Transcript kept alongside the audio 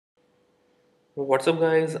What's up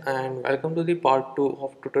guys, and welcome to the part 2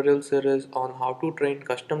 of tutorial series on how to train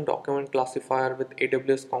custom document classifier with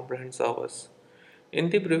AWS Comprehend servers. In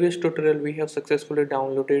the previous tutorial we have successfully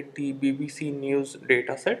downloaded the BBC News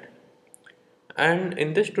dataset, and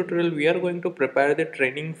in this tutorial we are going to prepare the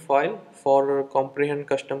training file for Comprehend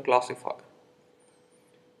custom classifier.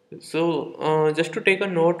 Just to take a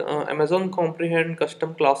note, Amazon Comprehend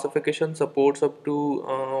custom classification supports up to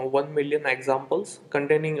 1 million examples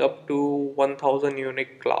containing up to 1000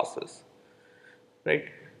 unique classes, right?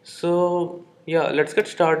 Yeah, let's get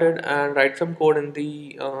started and write some code in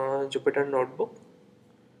the Jupyter notebook.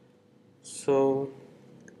 So,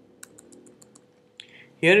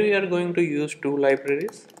 here we are going to use two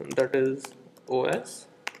libraries, that is OS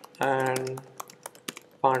and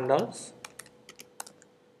pandas,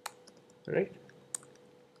 right?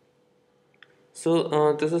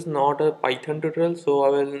 This is not a Python tutorial, so I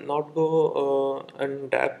will not go in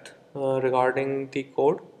depth regarding the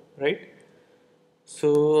code, right? We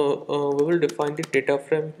will define the data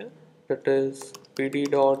frame here, that is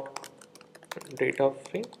pd dot data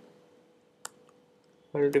frame.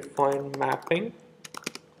 We'll define mapping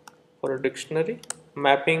for a dictionary.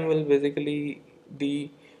 Mapping will basically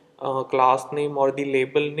the class name or the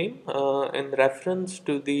label name in reference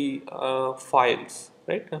to the files,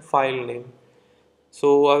 right? A file name.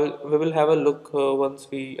 We will have a look once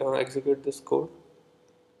we execute this code.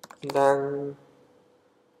 Then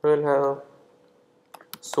we'll have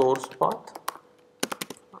source path.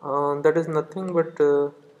 That is nothing but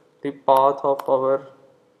the path of our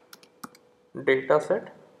data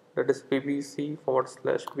set, that is BBC forward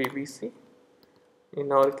slash BBC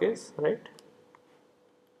in our case, right?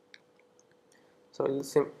 So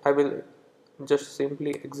I will just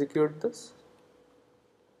simply execute this.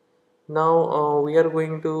 Now we are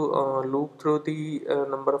going to loop through the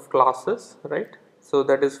number of classes, right? So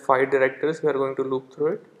that is 5 directories we are going to loop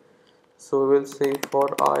through it. So we will say for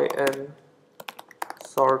I n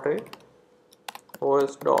sorted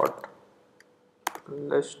os dot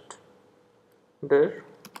list dir,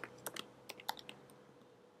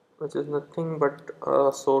 which is nothing but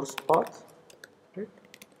a source path, right?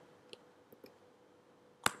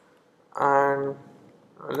 And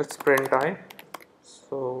let's print I.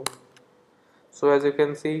 So as you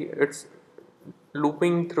can see, it's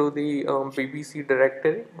looping through the BBC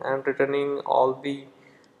directory and returning all the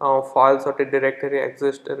files of the directory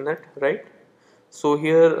exist in it, right? So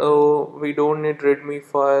here we don't need readme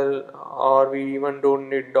file, or we even don't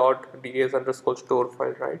need .das underscore store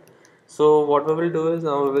file, right? So what we will do is we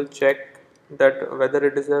will check that whether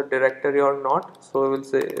it is a directory or not. So we will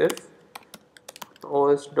say if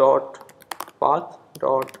os dot path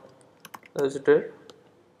dot sdir,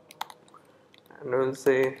 and we will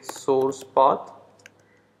say source path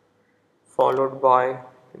followed by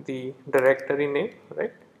the directory name,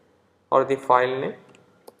 right, or the file name.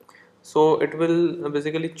 So it will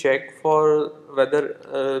basically check for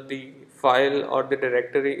whether the file or the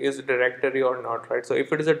directory is a directory or not, right? So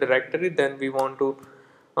if it is a directory, then we want to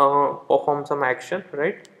perform some action,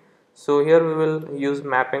 right? So here we will use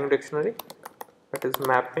mapping dictionary, that is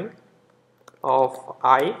mapping of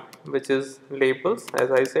I, which is labels,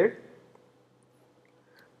 as I said,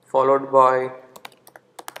 followed by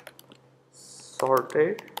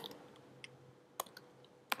sorted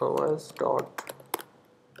os dot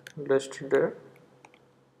list dir,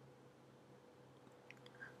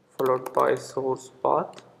 followed by source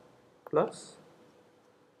path plus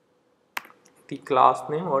the class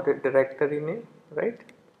name or the directory name, right?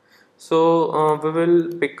 So we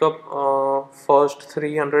will pick up first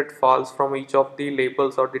 300 files from each of the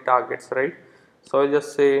labels or the targets, right? So I'll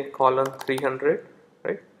just say colon 300,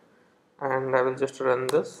 right? And I will just run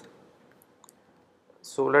this.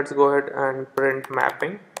 So let's go ahead and print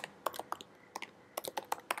mapping.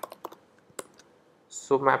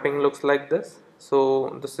 So mapping looks like this.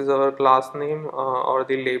 So this is our class name or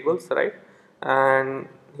the labels, right? And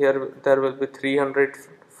here there will be 300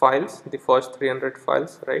 files, the first 300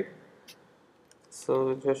 files, right?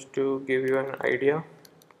 So just to give you an idea,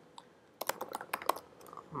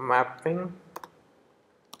 mapping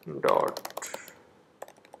dot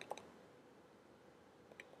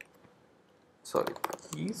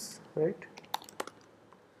keys, right?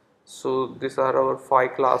 So these are our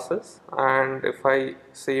 5 classes, and if I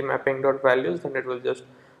say mapping dot values, then it will just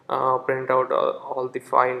print out all the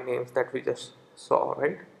file names that we just saw,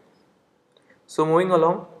 right? So moving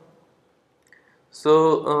along,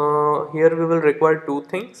 so here we will require two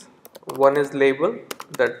things. One is label,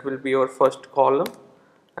 that will be our first column,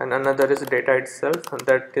 and another is data itself, and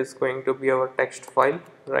that is going to be our text file,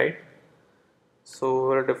 right? So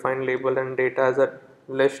we'll define label and data as a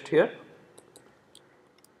list here.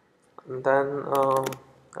 And then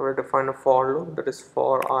I will define a for loop, that is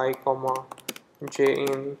for I comma j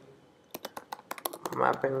in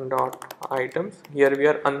mapping dot items. Here we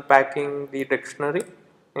are unpacking the dictionary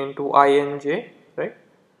into I and j, right?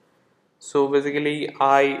 So basically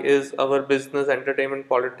I is our business, entertainment,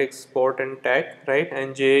 politics, sport and tech, right?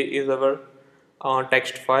 And j is our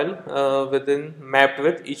text file within mapped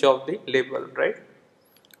with each of the label, right?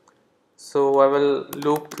 So I will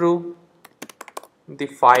loop through the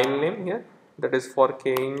file name here, that is for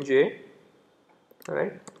k in j,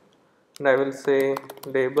 right? And I will say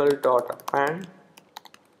label dot append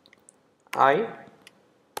I,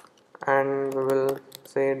 and we will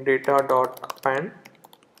say data dot append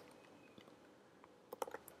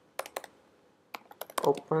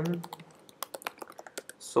open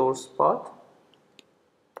source path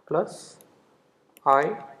plus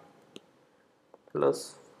I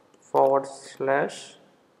plus forward slash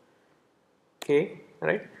k,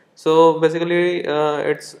 right? So basically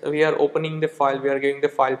it's we are opening the file, we are giving the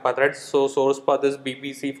file path, right? So source path is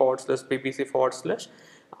bbc forward slash bbc forward slash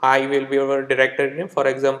I will be our directory name, for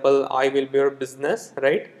example I will be your business,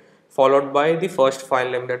 right? Followed by the first file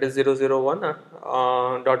name, that is 001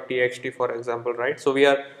 .txt, for example, right? So we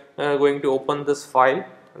are going to open this file,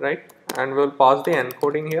 right? And we will pass the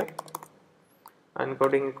encoding here,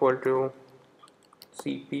 encoding equal to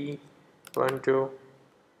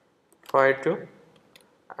cp1252,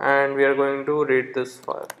 and we are going to read this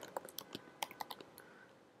file.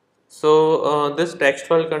 So this text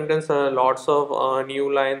file contains lots of new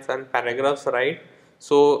lines and paragraphs, right?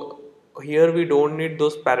 So here we don't need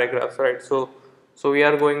those paragraphs, right? So we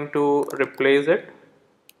are going to replace it,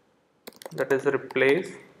 that is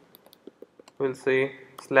replace, we'll say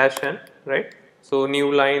slash n, right? So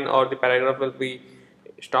new line or the paragraph will be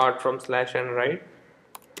start from slash n, right,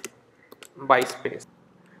 by space.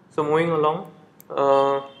 So moving along, we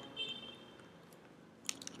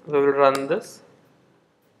will run this.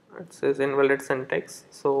 It says invalid syntax,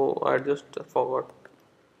 so I just forgot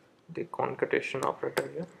the concatenation operator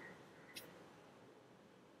here.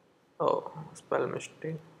 Oh, spell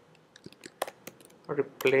mistake.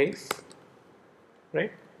 Replace,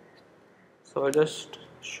 right? So I just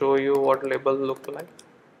show you what label look like.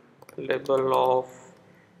 Label of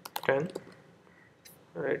 10,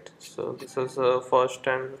 right? So this is the first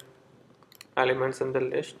 10 elements in the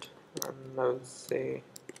list, and I will say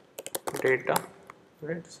data,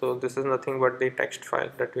 right? So this is nothing but the text file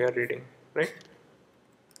that we are reading, right?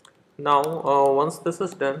 Now once this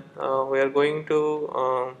is done, we are going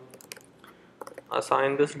to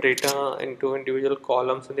assign this data into individual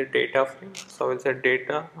columns in the data frame. So I will say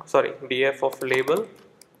df of label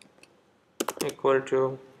equal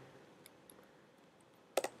to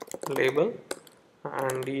label,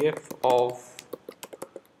 and df of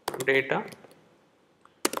data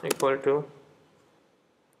equal to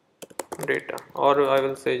data, or I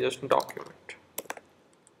will say just document.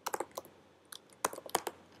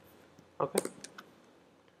 Okay.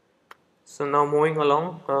 So now moving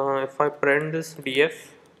along, if I print this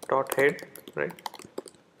df dot head, right?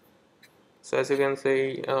 So as you can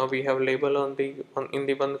see, we have label in the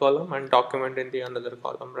one column and document in the another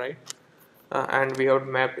column, right? And we have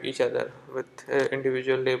mapped each other with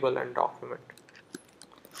individual label and document.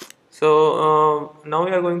 So now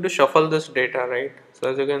we are going to shuffle this data, right? So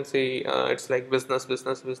as you can see, it's like business,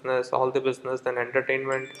 business, business, all the business, then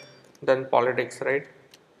entertainment, then politics, right?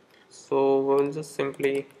 So we'll just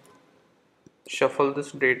simply shuffle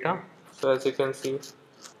this data. So as you can see,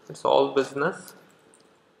 it's all business,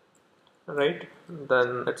 right?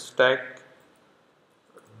 Then it's tech,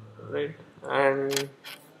 right? And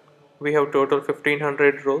we have total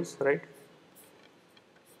 1500 rows, right?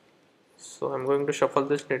 So I'm going to shuffle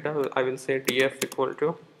this data. I will say df equal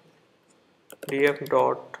to df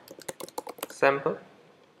dot sample.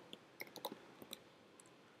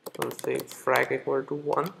 I'll say frag equal to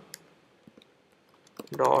 1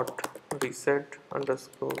 dot reset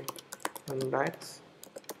underscore index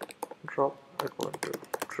drop equal to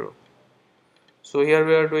true. So here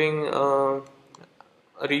we are doing a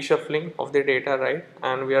reshuffling of the data, right?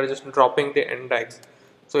 And we are just dropping the index.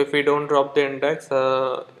 So if we don't drop the index,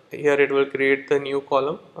 here it will create the new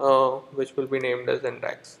column which will be named as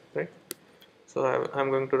index, right? So I'm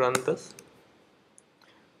going to run this,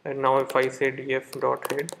 and now if I say df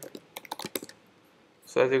dot head,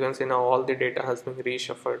 so as you can see, now all the data has been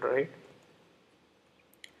reshuffled, right?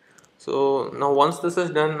 So now once this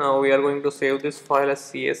is done, we are going to save this file as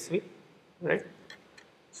CSV, right?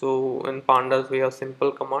 So in pandas we have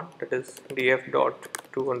simple command, that is df dot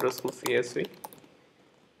to underscore CSV,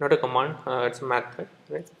 not a command, it's a method,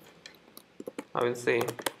 right? I will say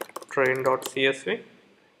train dot CSV,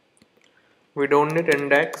 We don't need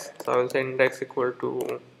index, so I will say index equal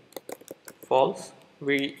to false.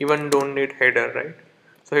 We even don't need header, right?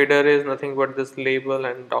 So header is nothing but this label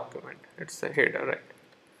and document. It's a header, right?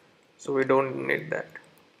 So we don't need that.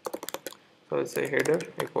 So I'll say header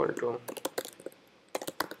equal to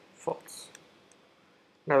false.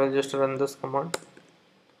 Now I will just run this command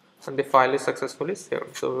and the file is successfully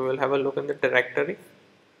saved. So we will have a look in the directory.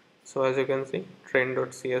 So as you can see,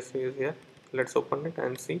 train.csv is here. Let's open it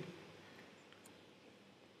and see.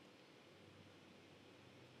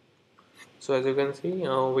 So as you can see,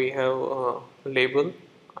 we have a label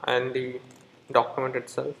and the document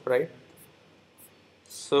itself, right?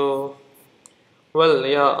 So well,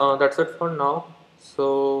 yeah, that's it for now.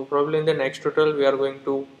 So probably in the next tutorial we are going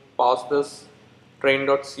to pass this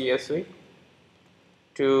train.csv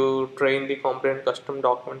to train the Comprehend custom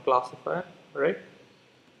document classifier, right?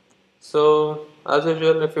 So as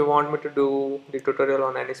usual, if you want me to do the tutorial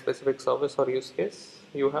on any specific service or use case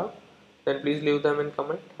you have, then please leave them in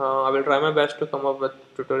comment. I will try my best to come up with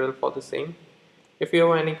tutorial for the same. If you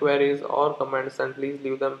have any queries or comments, then please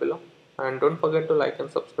leave them below. And don't forget to like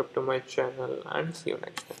and subscribe to my channel, and see you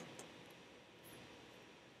next time.